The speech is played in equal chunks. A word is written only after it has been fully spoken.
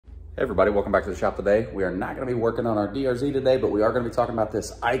Hey everybody, welcome back to the shop today. We are not going to be working on our DRZ today, but we are going to be talking about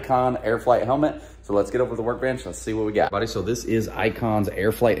this Icon Airflite helmet. So let's get over to the workbench. Let's see what we got. Everybody, so this is Icon's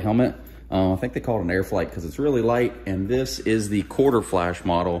Airflite helmet. I think they call it an Airflite because it's really light. And this is the Quarterflash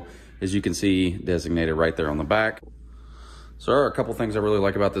model, as you can see designated right there on the back. So there are a couple things I really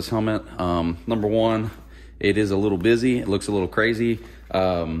like about this helmet. Number one, it is a little busy. It looks a little crazy.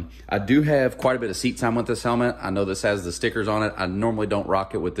 I do have quite a bit of seat time with this helmet. I know this has the stickers on it. I normally don't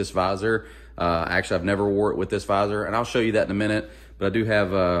rock it with this visor. Actually, I've never wore it with this visor, and I'll show you that in a minute. But I do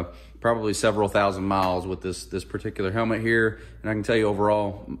have probably several thousand miles with this particular helmet here. And I can tell you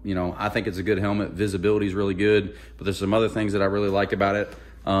overall, you know, I think it's a good helmet. Visibility is really good, but there's some other things that I really like about it.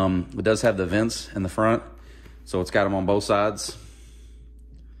 It does have the vents in the front, so it's got them on both sides,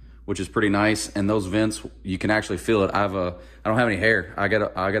 which is pretty nice. And those vents, you can actually feel it. I don't have any hair. I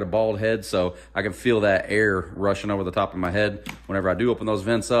got a bald head, so I can feel that air rushing over the top of my head whenever I do open those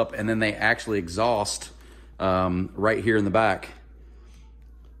vents up. And then they actually exhaust right here in the back.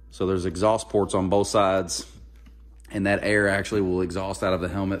 So there's exhaust ports on both sides, and that air actually will exhaust out of the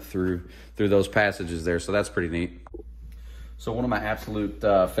helmet through those passages there. So that's pretty neat. So one of my absolute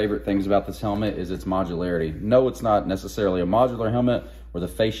favorite things about this helmet is its modularity. No, it's not necessarily a modular helmet where the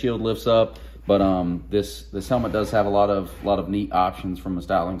face shield lifts up, but this helmet does have a lot of neat options from a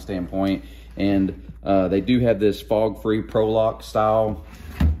styling standpoint. And they do have this fog-free Pro-Lock style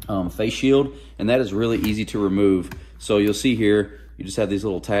face shield, and that is really easy to remove. So you'll see here, you just have these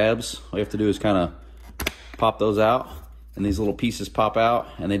little tabs. All you have to do is kind of pop those out, and these little pieces pop out.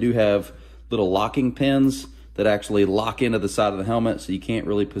 And they do have little locking pins that actually lock into the side of the helmet, so you can't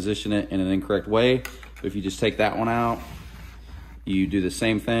really position it in an incorrect way. But if you just take that one out, you do the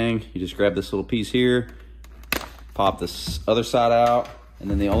same thing. You just grab this little piece here, pop this other side out, and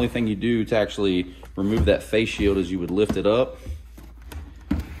then the only thing you do to actually remove that face shield is you would lift it up.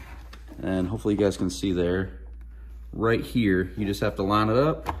 And hopefully you guys can see there, right here, you just have to line it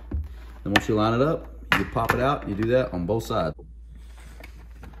up. And once you line it up, you pop it out. You do that on both sides.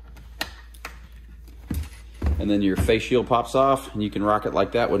 And then your face shield pops off, and you can rock it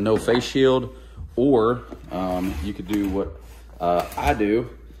like that with no face shield. Or you could do what I do,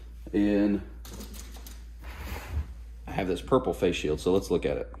 and I have this purple face shield. So let's look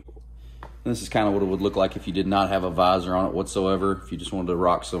at it. And this is kind of what it would look like if you did not have a visor on it whatsoever. If you just wanted to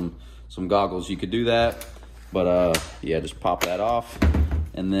rock some goggles, you could do that. But yeah, just pop that off.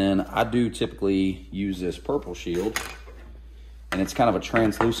 And then I do typically use this purple shield, and it's kind of a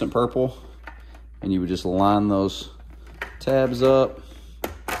translucent purple. And you would just line those tabs up.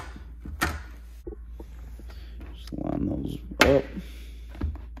 Just line those up.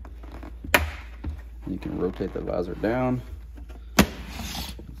 And you can rotate the visor down.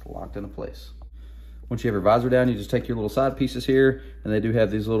 It's locked into place. Once you have your visor down, you just take your little side pieces here, and they do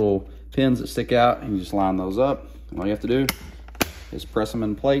have these little pins that stick out, and you just line those up. And all you have to do is press them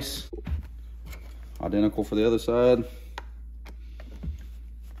in place. Identical for the other side.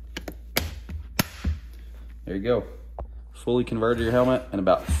 There you go. Fully converted your helmet in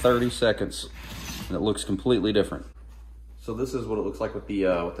about 30 seconds, and it looks completely different. So this is what it looks like with the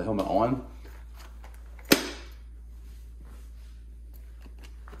helmet on.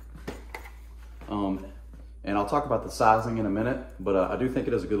 And I'll talk about the sizing in a minute, but I do think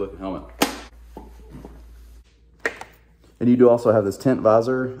it is a good looking helmet. And you do also have this tent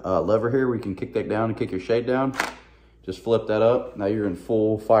visor lever here where you can kick that down and kick your shade down. Just flip that up. Now you're in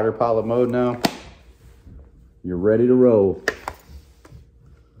full fighter pilot mode now. You're ready to roll.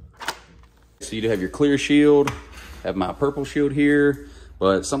 So you do have your clear shield, have my purple shield here,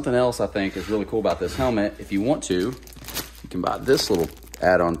 but something else I think is really cool about this helmet, if you want to, you can buy this little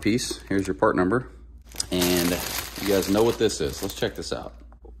add-on piece. Here's your part number, and you guys know what this is. Let's check this out.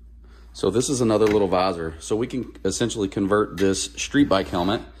 So this is another little visor. So we can essentially convert this street bike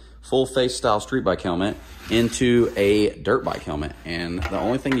helmet, full face style street bike helmet, into a dirt bike helmet. And the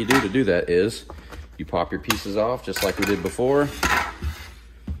only thing you do to do that is you pop your pieces off just like we did before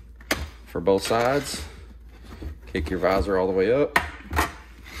for both sides. Kick your visor all the way up.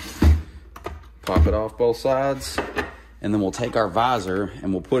 Pop it off both sides. And then we'll take our visor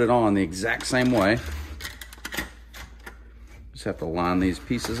and we'll put it on the exact same way. Just have to line these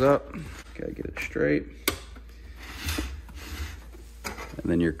pieces up. Gotta get it straight. And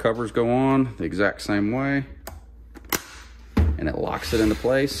then your covers go on the exact same way. And it locks it into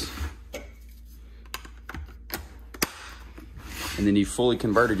place. And then you fully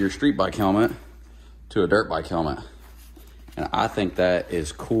converted your street bike helmet to a dirt bike helmet. And I think that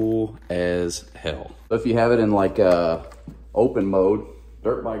is cool as hell. So if you have it in like open mode,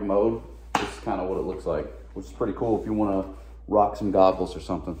 dirt bike mode, this is kind of what it looks like, which is pretty cool if you want to rock some goggles or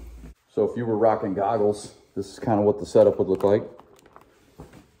something. So if you were rocking goggles, this is kind of what the setup would look like.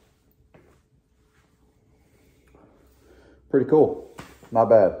 Pretty cool, not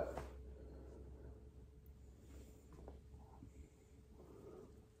bad.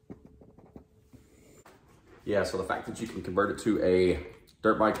 Yeah, so the fact that you can convert it to a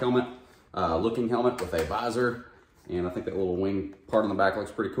dirt bike helmet, looking helmet with a visor, and I think that little wing part on the back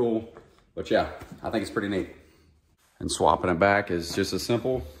looks pretty cool. But yeah, I think it's pretty neat. And swapping it back is just as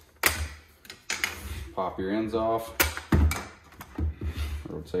simple. Pop your ends off,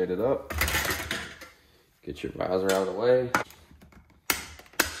 rotate it up, get your visor out of the way.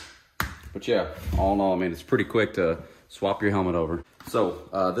 But yeah, all in all, I mean, it's pretty quick to swap your helmet over.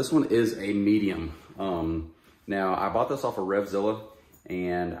 So this one is a medium. Now I bought this off of Revzilla,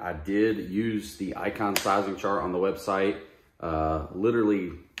 and I did use the Icon sizing chart on the website,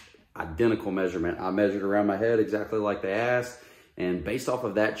 literally identical measurement. I measured around my head exactly like they asked, and based off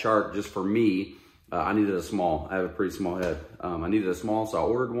of that chart, just for me, I needed a small. I have a pretty small head. I needed a small, so I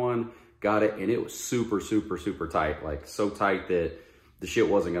ordered one, got it, and it was super, super, super tight. Like so tight that the shit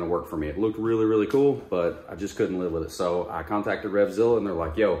wasn't gonna work for me. It looked really, really cool, but I just couldn't live with it. So I contacted Revzilla, and they're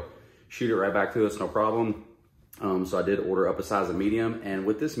like, yo, shoot it right back to us, no problem. So I did order up a size of medium, and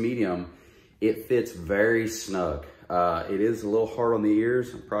with this medium, it fits very snug. It is a little hard on the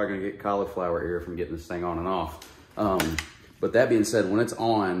ears. I'm probably gonna get cauliflower ear from getting this thing on and off. But that being said, when it's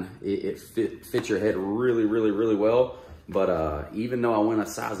on, it fits your head really, really, really well. But even though I went a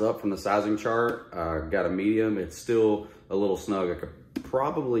size up from the sizing chart, got a medium, it's still a little snug. I could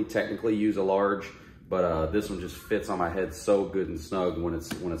probably technically use a large, but this one just fits on my head so good and snug when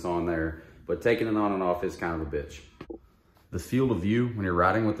it's on there. But taking it on and off is kind of a bitch. The field of view when you're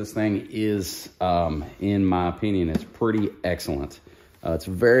riding with this thing is, in my opinion, it's pretty excellent. It's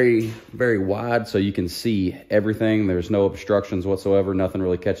very, very wide, so you can see everything. There's no obstructions whatsoever. Nothing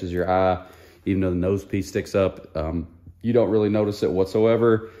really catches your eye. Even though the nose piece sticks up, you don't really notice it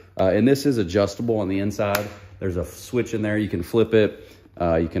whatsoever. And this is adjustable on the inside. There's a switch in there. You can flip it.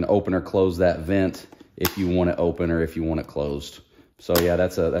 You can open or close that vent if you want it open or if you want it closed. So yeah,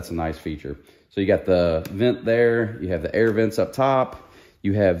 that's a nice feature. So you got the vent there. You have the air vents up top.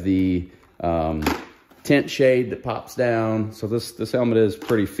 You have the tent shade that pops down. So this helmet is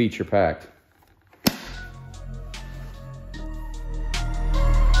pretty feature packed.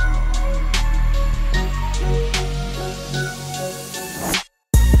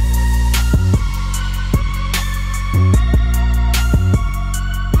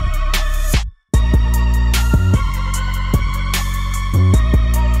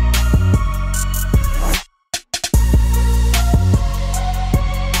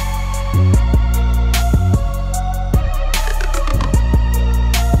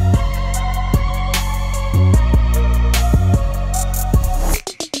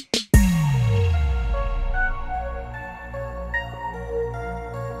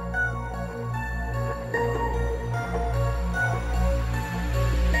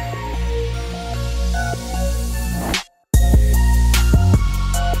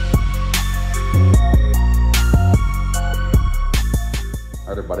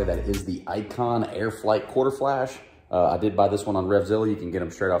 Everybody, that is the Icon Airflite Quarterflash. I did buy this one on Revzilla. You can get them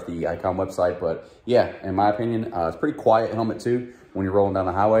straight off the Icon website, but yeah, in my opinion, it's a pretty quiet helmet too when you're rolling down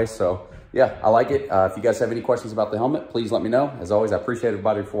the highway. So yeah, I like it. If you guys have any questions about the helmet, please let me know. As always, I appreciate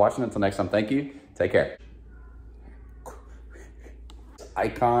everybody for watching. Until next time, thank you. Take care.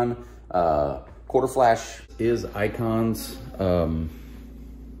 Icon Quarterflash is Icon's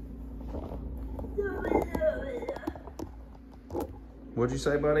what'd you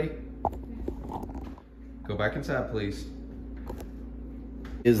say, buddy? Go back inside, please.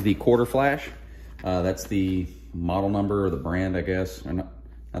 Is the Quarterflash. That's the model number or the brand, I guess. Or not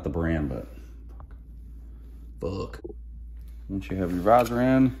the brand, but fuck. Once you have your visor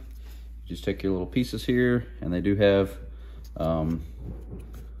in, just take your little pieces here, and they do have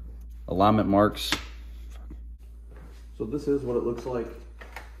alignment marks. So this is what it looks like.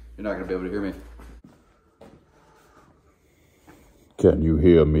 You're not gonna be able to hear me. Can you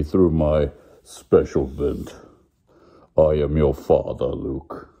hear me through my special vent? I am your father,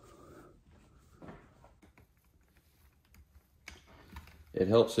 Luke. It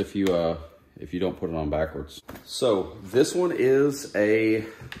helps if you don't put it on backwards. So this one is a,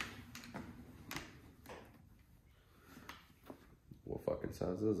 what fucking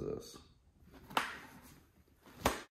size is this?